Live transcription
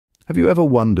Have you ever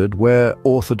wondered where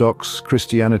Orthodox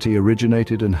Christianity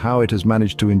originated and how it has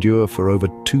managed to endure for over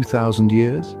 2,000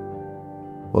 years?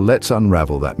 Well, let's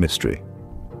unravel that mystery.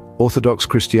 Orthodox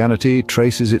Christianity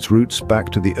traces its roots back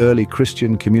to the early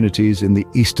Christian communities in the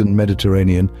Eastern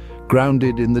Mediterranean,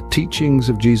 grounded in the teachings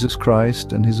of Jesus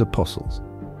Christ and his apostles.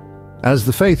 As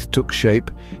the faith took shape,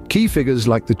 key figures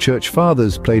like the Church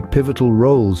Fathers played pivotal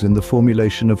roles in the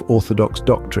formulation of Orthodox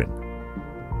doctrine.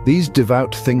 These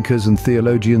devout thinkers and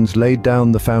theologians laid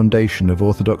down the foundation of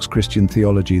Orthodox Christian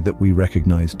theology that we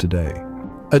recognize today.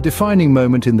 A defining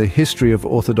moment in the history of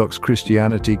Orthodox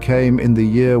Christianity came in the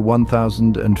year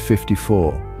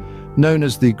 1054. Known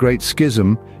as the Great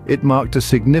Schism, it marked a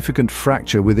significant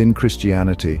fracture within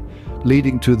Christianity,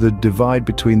 leading to the divide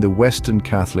between the Western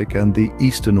Catholic and the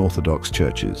Eastern Orthodox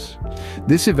churches.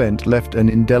 This event left an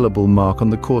indelible mark on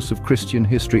the course of Christian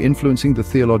history, influencing the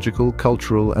theological,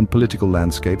 cultural, and political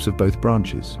landscapes of both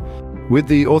branches. With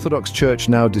the Orthodox Church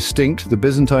now distinct, the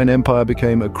Byzantine Empire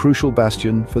became a crucial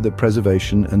bastion for the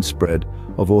preservation and spread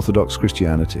of Orthodox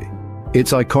Christianity.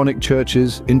 Its iconic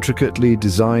churches, intricately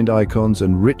designed icons,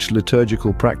 and rich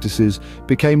liturgical practices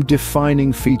became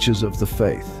defining features of the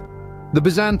faith. The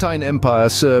Byzantine Empire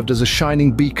served as a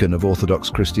shining beacon of Orthodox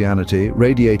Christianity,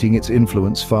 radiating its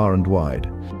influence far and wide.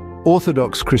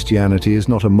 Orthodox Christianity is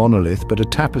not a monolith, but a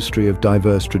tapestry of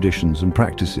diverse traditions and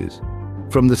practices.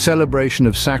 From the celebration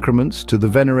of sacraments to the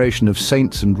veneration of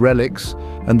saints and relics,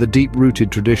 and the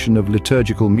deep-rooted tradition of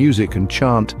liturgical music and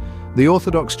chant, the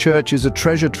Orthodox Church is a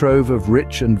treasure trove of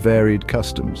rich and varied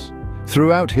customs.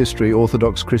 Throughout history,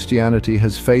 Orthodox Christianity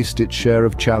has faced its share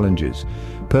of challenges.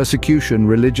 Persecution,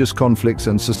 religious conflicts,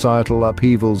 and societal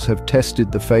upheavals have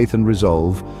tested the faith and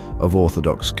resolve of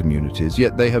Orthodox communities,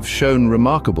 yet they have shown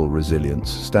remarkable resilience,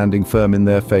 standing firm in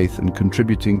their faith and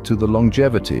contributing to the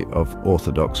longevity of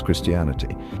Orthodox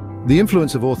Christianity. The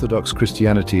influence of Orthodox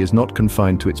Christianity is not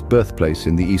confined to its birthplace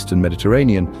in the Eastern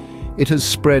Mediterranean. It has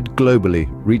spread globally,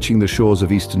 reaching the shores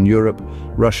of Eastern Europe,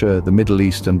 Russia, the Middle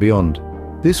East, and beyond.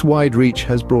 This wide reach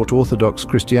has brought Orthodox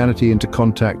Christianity into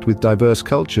contact with diverse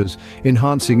cultures,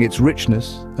 enhancing its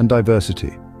richness and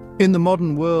diversity. In the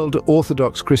modern world,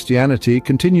 Orthodox Christianity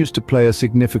continues to play a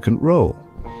significant role.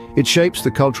 It shapes the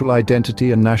cultural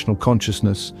identity and national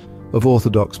consciousness of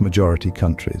Orthodox majority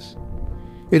countries.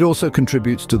 It also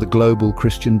contributes to the global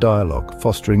Christian dialogue,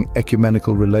 fostering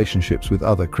ecumenical relationships with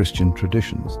other Christian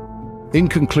traditions. In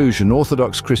conclusion,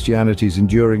 Orthodox Christianity's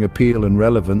enduring appeal and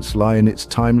relevance lie in its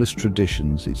timeless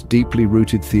traditions, its deeply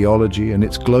rooted theology, and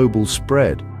its global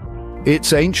spread.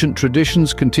 Its ancient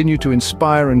traditions continue to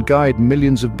inspire and guide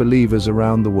millions of believers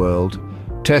around the world,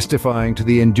 testifying to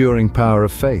the enduring power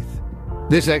of faith.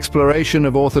 This exploration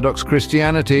of Orthodox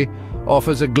Christianity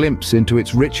offers a glimpse into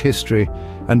its rich history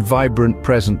and vibrant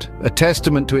present, a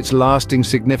testament to its lasting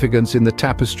significance in the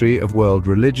tapestry of world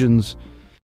religions.